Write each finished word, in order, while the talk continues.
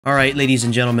Alright, ladies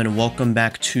and gentlemen, welcome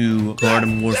back to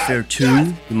Garden Warfare 2.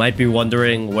 You might be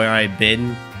wondering where I've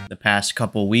been the past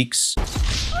couple weeks.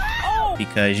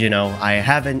 Because, you know, I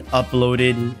haven't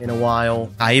uploaded in a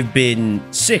while. I've been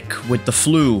sick with the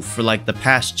flu for like the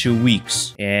past 2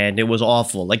 weeks. And it was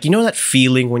awful. Like, you know that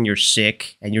feeling when you're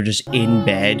sick and you're just in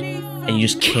bed and you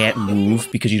just can't move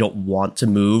because you don't want to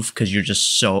move because you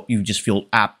just feel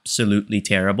absolutely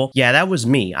terrible? Yeah, that was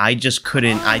me. I just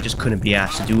couldn't be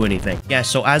asked to do anything. Yeah,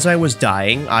 so as I was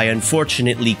dying, I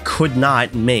unfortunately could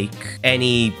not make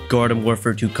any Garden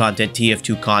Warfare 2 content,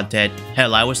 TF2 content.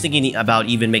 Hell, I was thinking about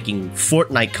even making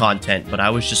Fortnite content, but I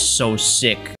was just so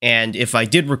sick. And if I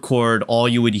did record, all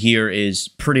you would hear is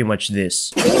pretty much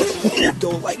this.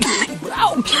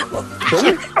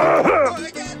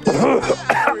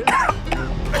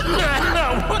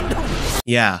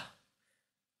 Yeah.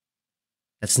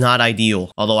 That's not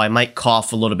ideal. Although I might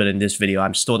cough a little bit in this video,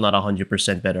 I'm still not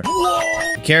 100% better.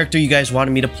 The character you guys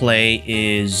wanted me to play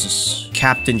is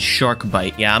Captain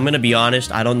Sharkbite. Yeah, I'm gonna be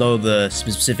honest, I don't know the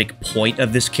specific point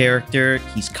of this character.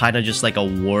 He's kind of just like a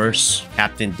worse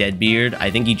Captain Deadbeard. I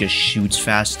think he just shoots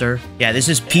faster. Yeah, this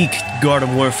is peak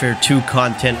Garden Warfare 2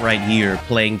 content right here,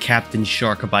 playing Captain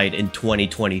Sharkbite in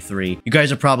 2023. You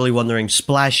guys are probably wondering,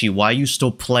 Splashy, why are you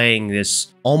still playing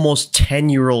this almost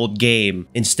 10-year-old game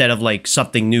instead of like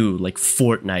something new, like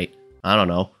Fortnite? I don't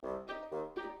know.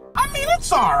 I mean,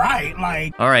 it's alright,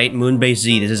 like... Alright, Moonbase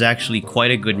Z, this is actually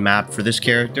quite a good map for this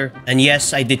character. And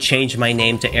yes, I did change my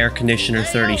name to Air Conditioner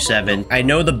 37. I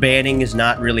know the banning is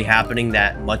not really happening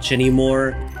that much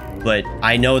anymore, but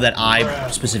I know that I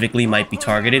specifically might be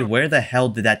targeted. Where the hell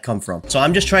did that come from? So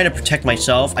I'm just trying to protect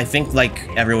myself. I think, like,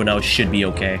 everyone else should be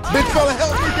okay. Bitch fella,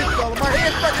 help me, bitch fella. My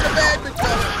hand's stuck in the bag, bitch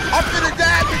fella. I'm finna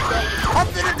die, bitch fella. I'm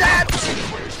finna die,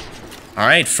 bitch.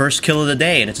 Alright, first kill of the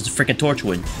day, and it's a freaking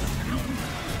Torchwood.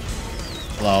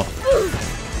 Hello.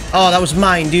 Oh, that was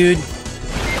mine, dude.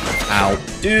 Ow.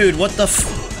 Dude, what the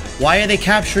f- Why are they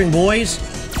capturing boys?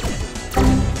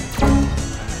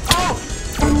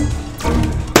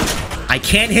 I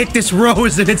can't hit this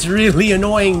Rose and it's really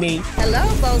annoying me. Hello,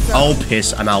 Bozo. Oh,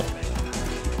 piss. I'm out.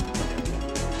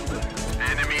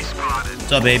 Enemy spotted.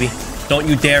 What's up, baby? Don't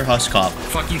you dare Huskop.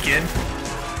 Fuck you, kid.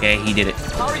 Okay, he did it.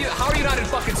 How are you not in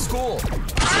fucking school?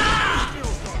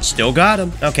 Still got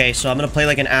him. Okay, so I'm gonna play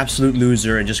like an absolute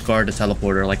loser and just guard the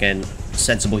teleporter like a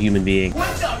sensible human being. What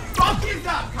the fuck is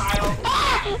up, Kyle?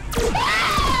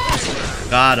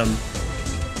 Got him.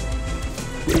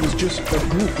 It was just a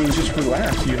group. It was just for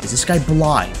laughs. Is this guy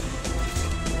blind?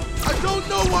 I don't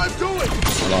know what I'm doing.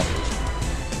 Hello.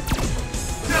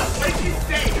 No, what did you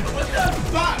say? What the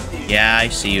fuck, dude? Yeah, I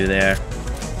see you there.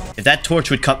 If that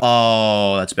torch would come—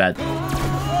 oh, that's bad.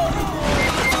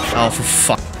 Oh, for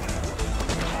fuck.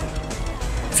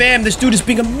 Fam, this dude is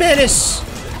being a menace!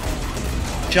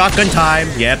 Shotgun time.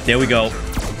 Yep, there we go.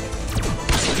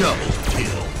 Double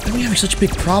kill. Why are we having such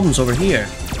big problems over here?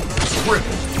 Triple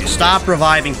kill. Stop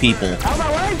reviving people.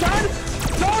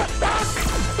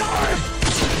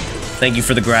 Thank you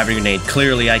for the gravity grenade.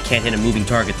 Clearly, I can't hit a moving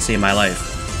target to save my life.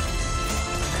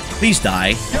 Please die.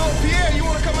 Yo, Pierre, you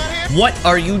wanna come out here? What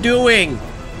are you doing?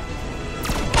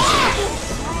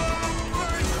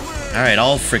 Alright,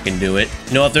 I'll freaking do it.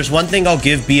 You know, if there's one thing I'll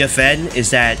give BFN is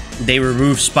that they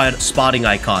remove spotting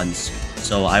icons.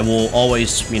 So I will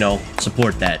always, you know,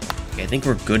 support that. Okay, I think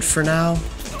we're good for now.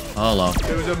 Oh, hello.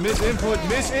 There was a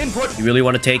misinput. You really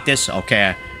want to take this?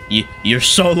 Okay. You're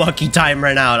so lucky time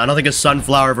ran out. I don't think a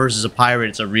sunflower versus a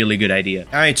pirate is a really good idea.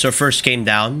 Alright, so first game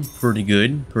down. Pretty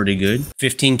good. Pretty good.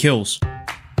 15 kills.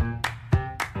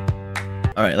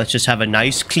 Alright, let's just have a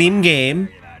nice, clean game.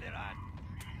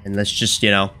 And let's just,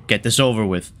 you know, get this over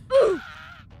with.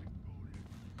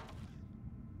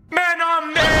 Man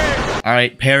on man!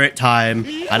 Alright, parrot time.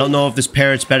 I don't know if this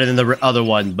parrot's better than the other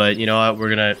one, but you know what? We're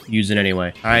gonna use it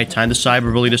anyway. Alright, time to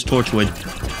cyberbully this Torchwood.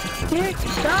 Dick,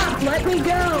 stop. Let me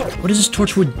go. What is this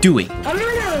Torchwood doing? I'm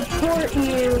gonna report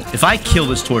you. If I kill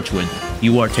this Torchwood,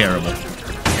 you are terrible.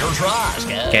 Your tries,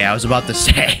 guys. Okay, I was about to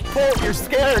say. Oh, you're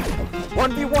scared.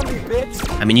 1v1 me,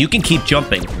 bitch. I mean, you can keep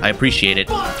jumping. I appreciate it.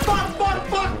 Fuck, fuck, fuck,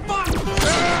 fuck, fuck.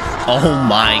 Oh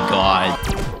my god.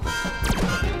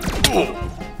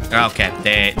 Okay,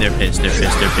 they're pissed, they're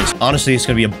pissed. Honestly, it's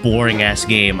gonna be a boring-ass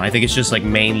game. I think it's just like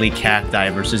mainly Cacti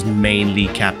versus mainly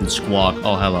Captain Squawk.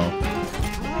 Oh, hello.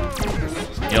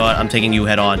 You know what? I'm taking you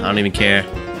head on. I don't even care.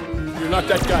 You're not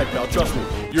that guy, pal. Trust me.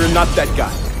 You're not that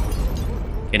guy.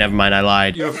 Okay, never mind. I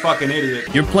lied. You're a fucking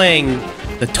idiot. You're playing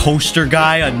the toaster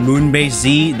guy on Moonbase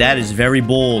Z. That is very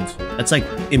bold. That's like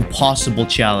impossible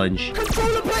challenge. Control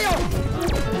the player.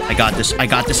 I got this. I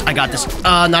got this. I got this.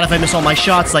 Not if I miss all my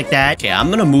shots like that. Okay, I'm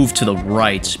gonna move to the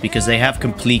right because they have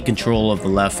complete control of the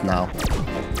left now.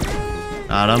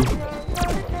 Got him.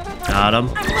 Got him.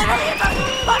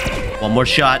 One more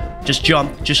shot. Just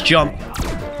jump. Just jump.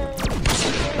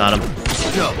 Got him.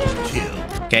 Double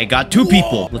kill. Okay, got 2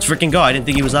 people. Let's freaking go. I didn't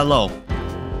think he was that low.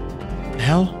 The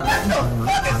hell?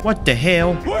 What the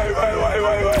hell? Wait.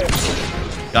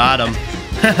 Got him.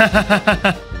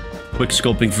 Quick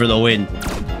scoping for the win.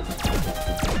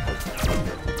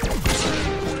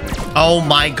 Oh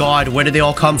my god, where did they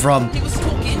all come from?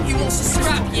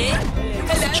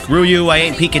 Screw you, I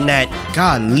ain't peeking that.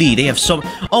 Golly, they have so...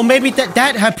 Oh, maybe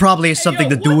that had probably something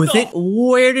to do with it.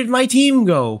 Where did my team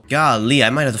go? Golly, I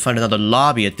might have to find another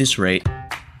lobby at this rate.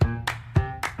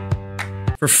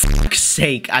 For fuck's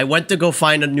sake, I went to go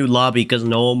find a new lobby because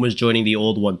no one was joining the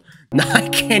old one. Now I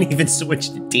can't even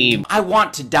switch the team. I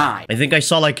want to die. I think I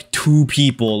saw like 2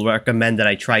 people recommend that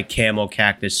I try Camo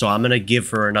Cactus, so I'm gonna give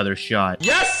her another shot.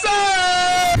 Yes, sir!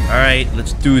 Alright,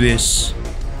 let's do this.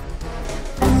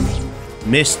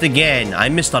 Missed again. I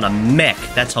missed on a mech.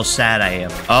 That's how sad I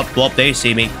am. Oh, well, they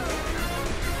see me.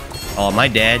 Oh, am I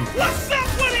dead?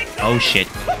 Oh, shit.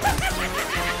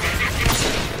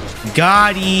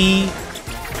 Gotti.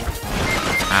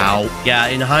 Ow. Yeah,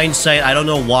 in hindsight, I don't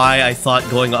know why I thought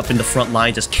going up in the front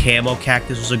lines as Camo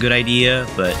Cactus was a good idea,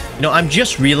 but, you know, I'm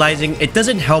just realizing it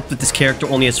doesn't help that this character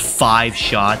only has 5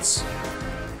 shots.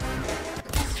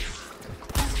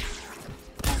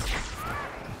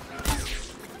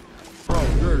 Bro,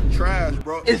 you're trash,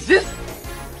 bro. Is this?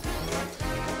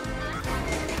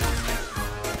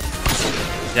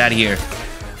 Get out of here.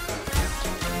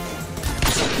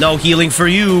 No healing for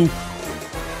you.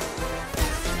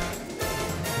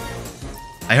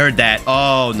 I heard that.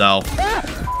 Oh, no.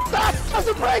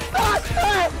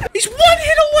 He's 1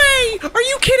 hit away! Are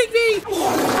you kidding me?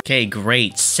 Okay,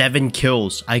 great. 7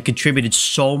 kills. I contributed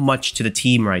so much to the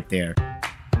team right there.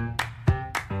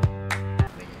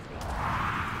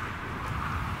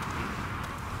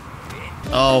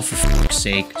 Oh, for fuck's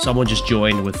sake. Someone just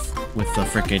joined with the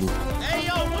frickin'...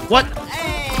 What?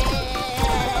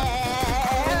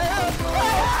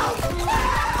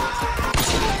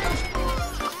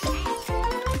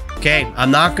 Okay, I'm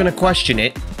not gonna question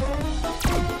it.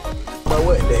 But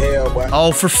what the hell, boy?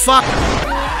 Oh, for fuck!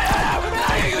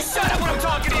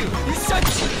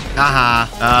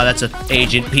 Haha, that's an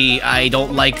Agent P. I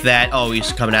don't like that. Oh,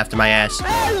 he's coming after my ass.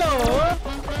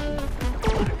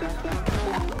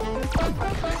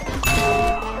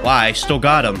 Why? I still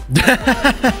got him.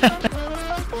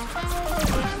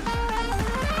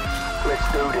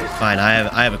 Fine,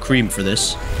 I have a cream for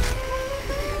this.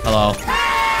 Hello.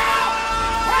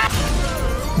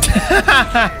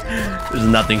 There's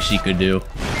nothing she could do.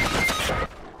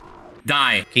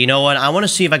 Die. Okay, you know what? I want to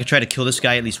see if I can try to kill this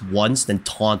guy at least once, then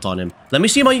taunt on him.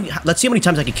 Let's see how many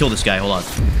times I can kill this guy. Hold on.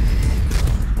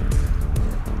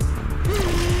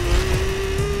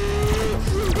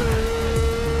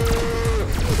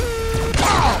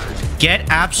 Get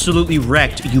absolutely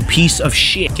wrecked, you piece of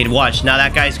shit. Okay, watch. Now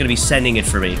that guy's gonna be sending it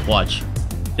for me. Watch.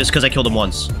 Just because I killed him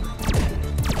once.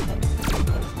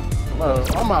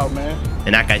 I'm out, man.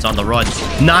 And that guy's on the run.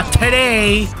 Not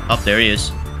today! Oh, there he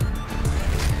is.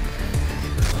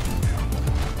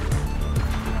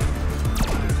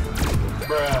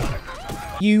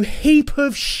 You heap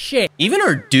of shit. Even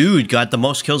our dude got the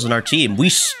most kills on our team. We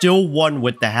still won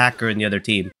with the hacker in the other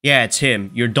team. Yeah, it's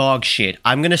him. You're dog shit.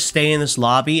 I'm gonna stay in this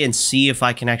lobby and see if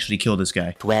I can actually kill this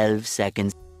guy. 12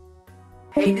 seconds.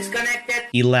 Hey, disconnected.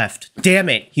 He left. Damn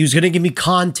it. He was gonna give me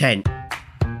content.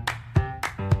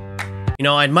 You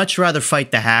know, I'd much rather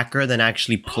fight the hacker than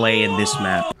actually play in this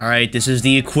map. Alright, this is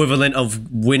the equivalent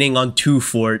of winning on 2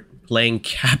 Fort, playing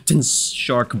Captain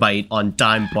Sharkbite on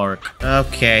Time Park.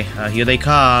 Okay, here they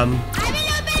come.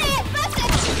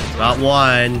 Got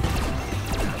one.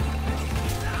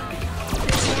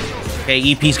 Okay,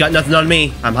 EP's got nothing on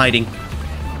me. I'm hiding.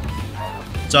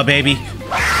 What's up, baby?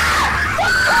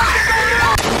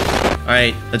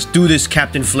 Alright, let's do this,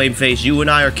 Captain Flameface. You and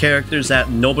I are characters that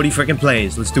nobody freaking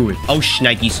plays. Let's do it. Oh,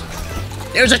 shnikes.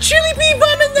 There's a chili bee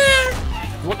bomb in there!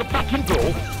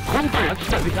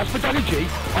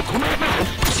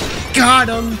 Got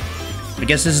him! I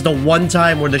guess this is the one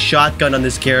time where the shotgun on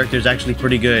this character is actually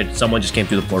pretty good. Someone just came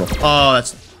through the portal. Oh,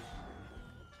 that's...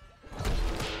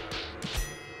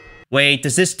 Wait,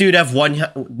 does this dude have one...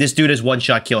 This dude has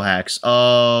one-shot kill hacks.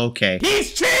 Oh, okay.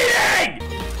 He's cheating!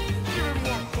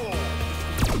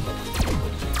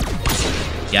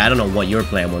 Yeah, I don't know what your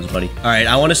plan was, buddy. Alright,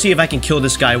 I want to see if I can kill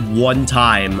this guy one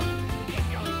time.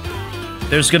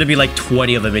 There's gonna be like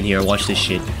 20 of them in here. Watch this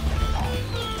shit.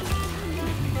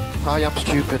 I am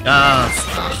stupid.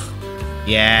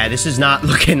 Yeah, this is not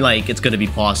looking like it's gonna be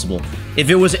possible. If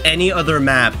it was any other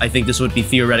map, I think this would be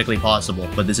theoretically possible,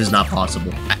 but this is not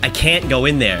possible. I can't go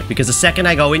in there, because the second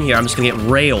I go in here, I'm just gonna get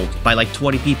railed by like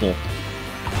 20 people.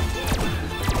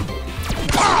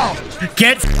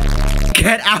 Get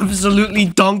absolutely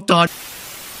dunked on.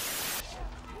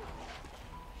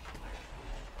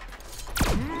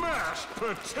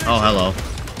 Oh, hello.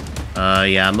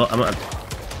 Yeah, I'm a...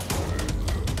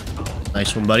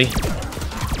 Nice one, buddy.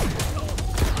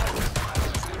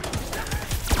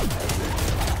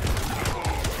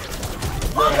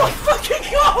 Oh my fucking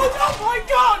god! Oh my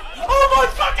god! Oh my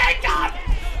fucking god!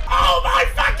 Oh my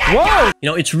fucking god! You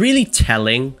know, it's really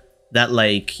telling that,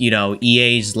 like, you know,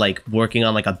 EA's, like, working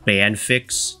on, like, a ban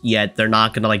fix, yet they're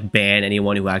not gonna, like, ban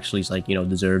anyone who actually, like, you know,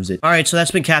 deserves it. Alright, so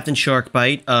that's been Captain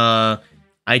Sharkbite.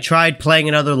 I tried playing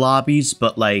in other lobbies,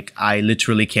 but, like, I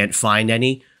literally can't find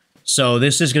any. So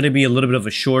this is going to be a little bit of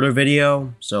a shorter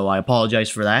video, so I apologize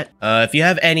for that. If you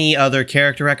have any other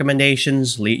character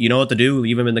recommendations, you know what to do.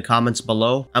 Leave them in the comments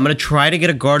below. I'm going to try to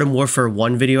get a Garden Warfare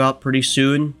 1 video out pretty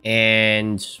soon,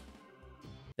 and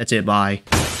that's it. Bye.